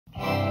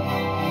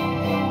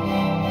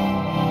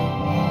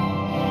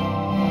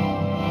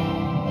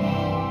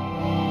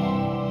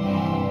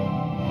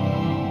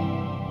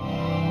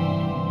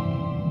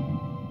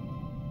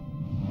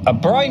A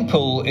brine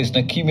pool is an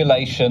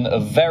accumulation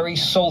of very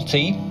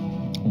salty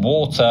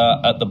water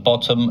at the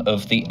bottom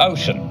of the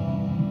ocean.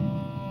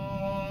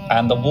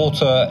 And the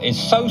water is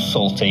so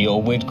salty,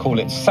 or we'd call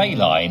it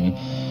saline,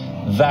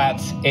 that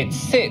it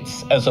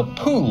sits as a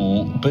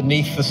pool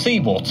beneath the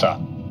seawater.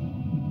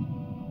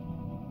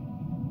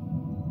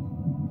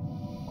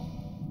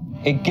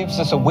 It gives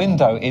us a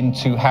window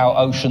into how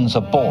oceans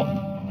are born.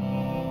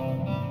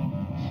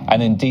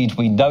 And indeed,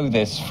 we know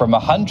this from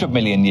 100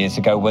 million years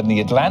ago when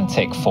the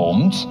Atlantic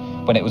formed,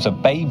 when it was a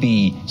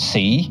baby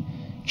sea,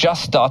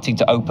 just starting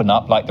to open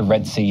up like the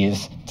Red Sea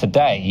is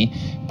today.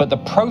 But the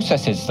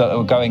processes that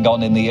were going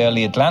on in the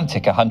early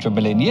Atlantic 100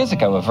 million years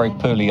ago are very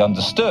poorly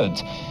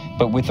understood.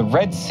 But with the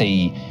Red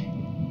Sea,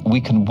 we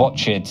can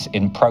watch it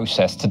in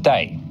process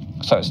today.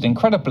 So it's an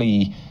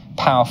incredibly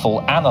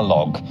powerful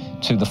analog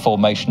to the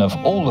formation of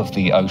all of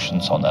the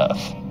oceans on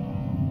Earth.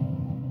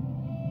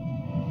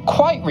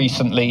 Quite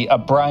recently, a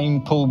brine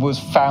pool was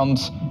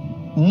found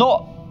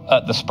not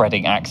at the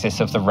spreading axis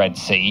of the Red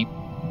Sea,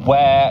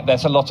 where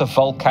there's a lot of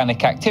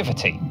volcanic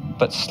activity,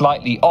 but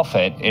slightly off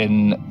it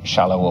in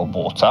shallower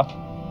water.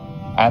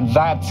 And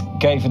that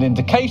gave an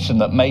indication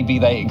that maybe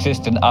they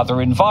exist in other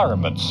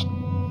environments.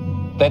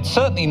 They'd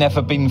certainly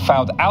never been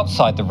found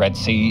outside the Red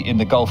Sea in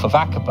the Gulf of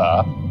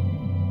Aqaba,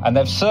 and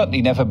they've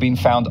certainly never been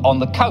found on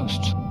the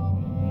coast,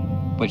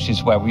 which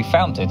is where we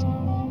found it.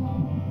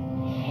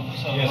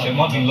 Yes, it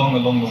might be long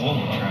along the wall.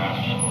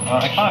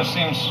 It kind of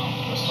seems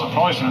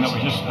surprising that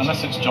we just,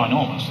 unless it's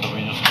ginormous, that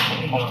we just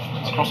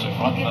cross it,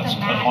 right? That's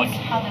unlikely,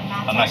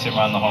 unless it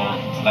ran the whole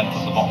length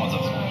of the bottom of the...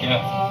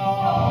 Yeah.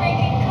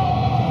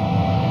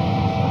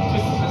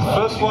 This is the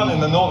first one in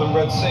the northern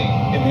Red Sea,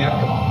 in the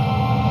Aqaba.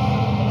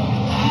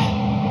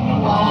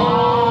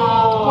 Whoa.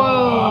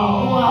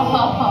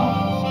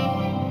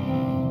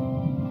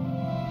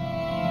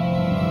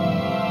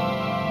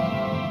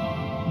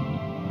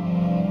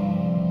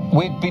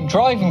 We'd been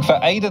driving for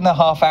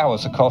 8.5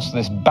 hours across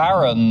this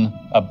barren,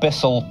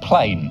 abyssal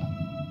plain.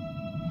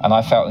 And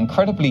I felt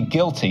incredibly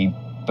guilty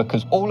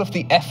because all of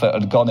the effort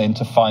had gone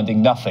into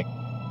finding nothing.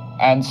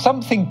 And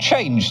something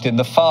changed in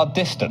the far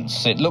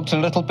distance. It looked a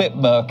little bit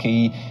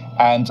murky,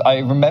 and I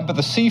remember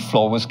the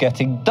seafloor was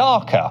getting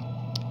darker.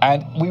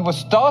 And we were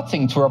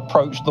starting to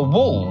approach the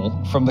wall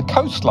from the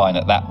coastline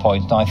at that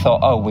point, and I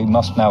thought, oh, we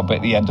must now be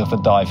at the end of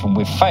the dive and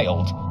we've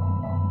failed.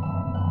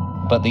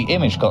 But the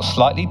image got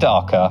slightly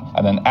darker,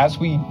 and then as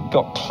we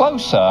got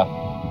closer,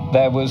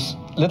 there was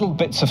little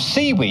bits of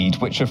seaweed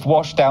which had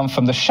washed down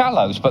from the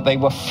shallows, but they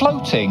were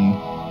floating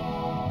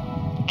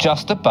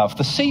just above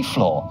the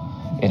seafloor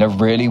in a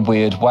really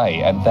weird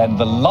way. And then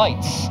the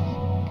lights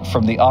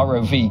from the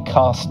ROV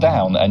cast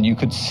down, and you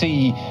could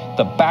see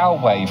the bow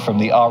wave from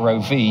the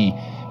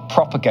ROV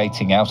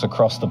propagating out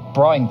across the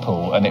brine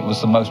pool, and it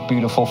was the most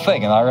beautiful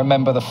thing. And I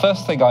remember the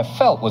first thing I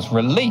felt was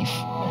relief.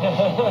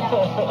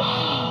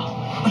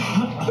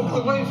 Look at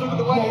the waves, look at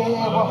the waves.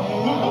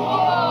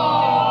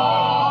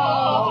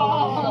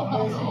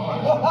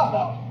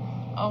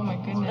 Oh my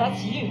goodness. That's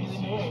huge,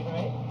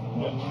 right?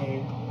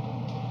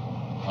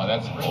 Oh,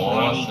 that's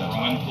awesome.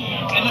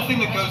 Anything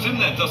that goes in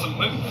there doesn't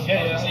move.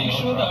 Yeah. Are you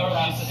sure the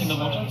RV is in the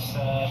water? Yeah,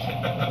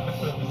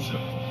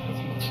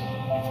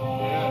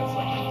 it's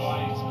like you're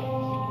flying.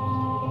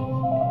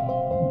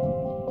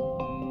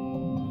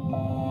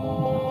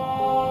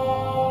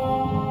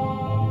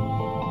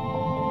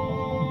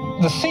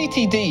 The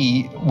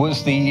CTD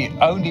was the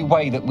only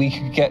way that we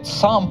could get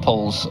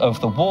samples of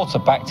the water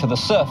back to the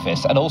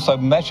surface and also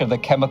measure the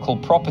chemical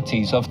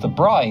properties of the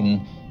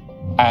brine.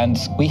 And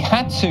we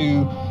had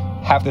to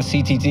have the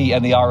CTD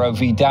and the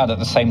ROV down at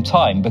the same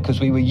time because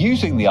we were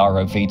using the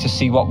ROV to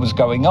see what was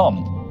going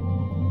on.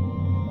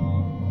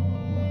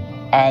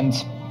 And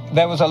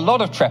there was a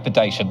lot of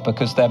trepidation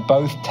because they're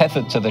both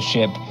tethered to the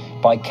ship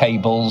by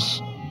cables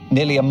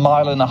nearly 1.5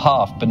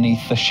 miles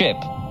beneath the ship.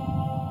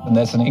 And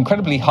there's an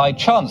incredibly high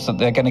chance that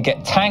they're going to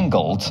get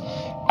tangled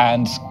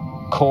and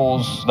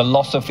cause the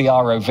loss of the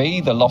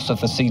ROV, the loss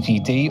of the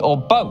CTD, or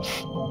both.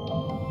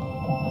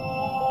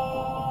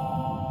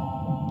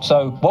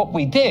 So what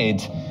we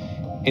did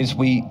is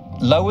we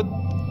lowered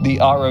the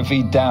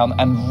ROV down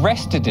and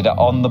rested it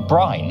on the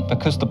brine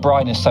because the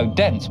brine is so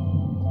dense.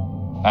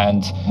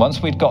 And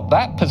once we'd got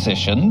that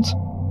positioned,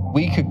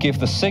 we could give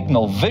the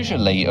signal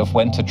visually of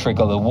when to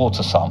trigger the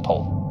water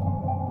sample.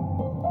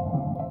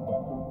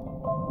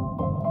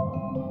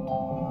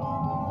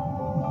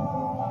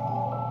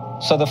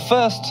 So the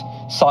first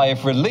sigh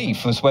of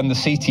relief was when the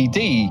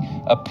CTD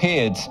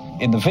appeared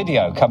in the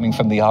video coming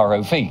from the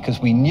ROV, because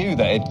we knew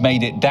that it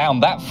made it down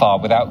that far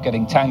without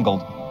getting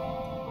tangled.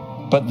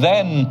 But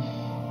then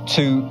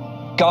to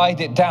guide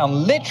it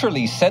down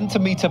literally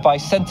centimeter by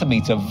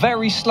centimeter,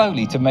 very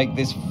slowly to make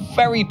this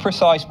very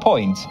precise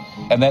point,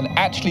 and then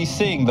actually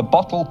seeing the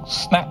bottle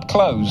snap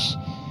close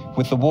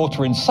with the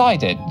water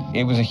inside it,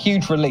 it was a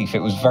huge relief. It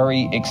was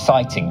very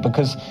exciting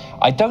because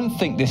I don't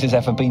think this has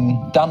ever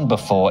been done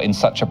before in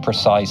such a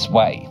precise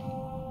way.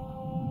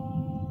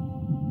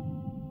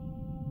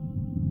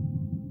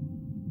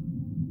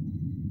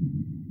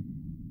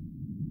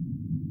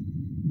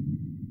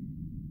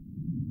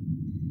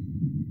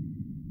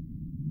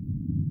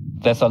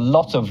 There's a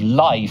lot of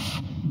life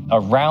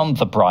around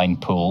the brine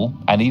pool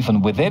and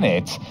even within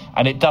it,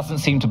 and it doesn't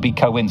seem to be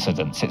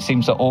coincidence. It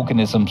seems that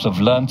organisms have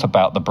learnt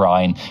about the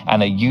brine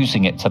and are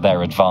using it to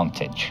their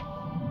advantage.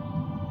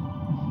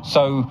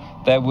 So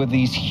there were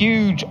these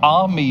huge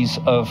armies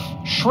of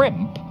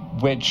shrimp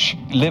which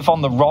live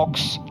on the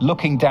rocks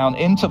looking down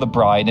into the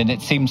brine, and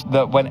it seems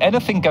that when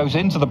anything goes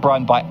into the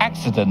brine by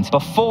accident,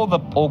 before the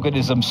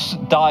organism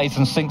dies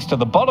and sinks to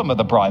the bottom of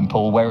the brine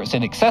pool where it's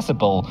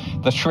inaccessible,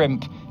 the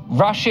shrimp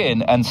rush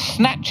in and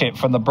snatch it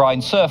from the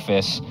brine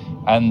surface,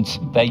 and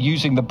they're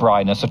using the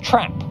brine as a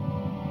trap.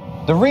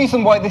 The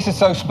reason why this is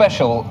so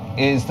special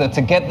is that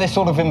to get this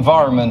sort of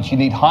environment, you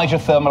need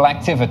hydrothermal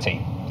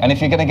activity. And if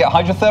you're going to get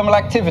hydrothermal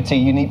activity,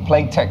 you need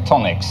plate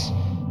tectonics.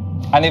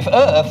 And if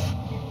Earth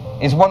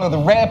is one of the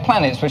rare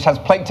planets which has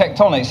plate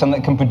tectonics and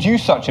that can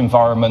produce such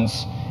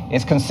environments,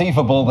 it's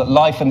conceivable that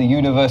life in the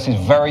universe is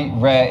very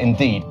rare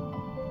indeed.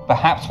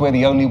 Perhaps we're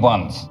the only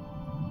ones.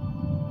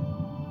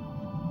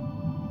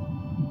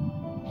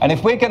 And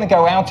if we're going to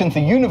go out into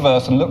the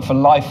universe and look for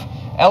life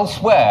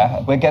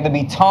elsewhere, we're going to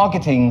be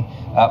targeting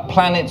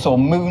planets or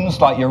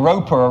moons like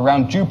Europa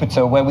around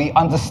Jupiter, where we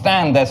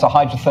understand there's a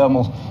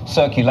hydrothermal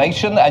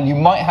circulation, and you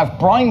might have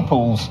brine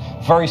pools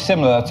very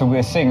similar to what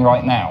we're seeing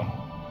right now.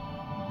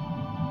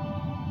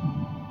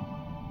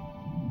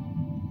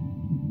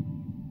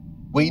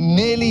 We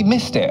nearly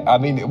missed it. I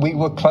mean, we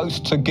were close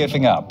to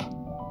giving up.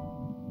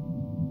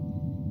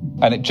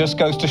 And it just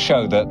goes to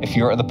show that if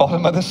you're at the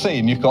bottom of the sea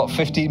and you've got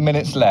 15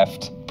 minutes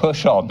left,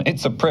 push on.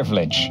 It's a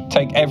privilege.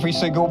 Take every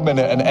single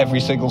minute and every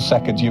single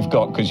second you've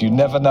got, because you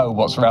never know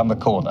what's around the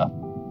corner.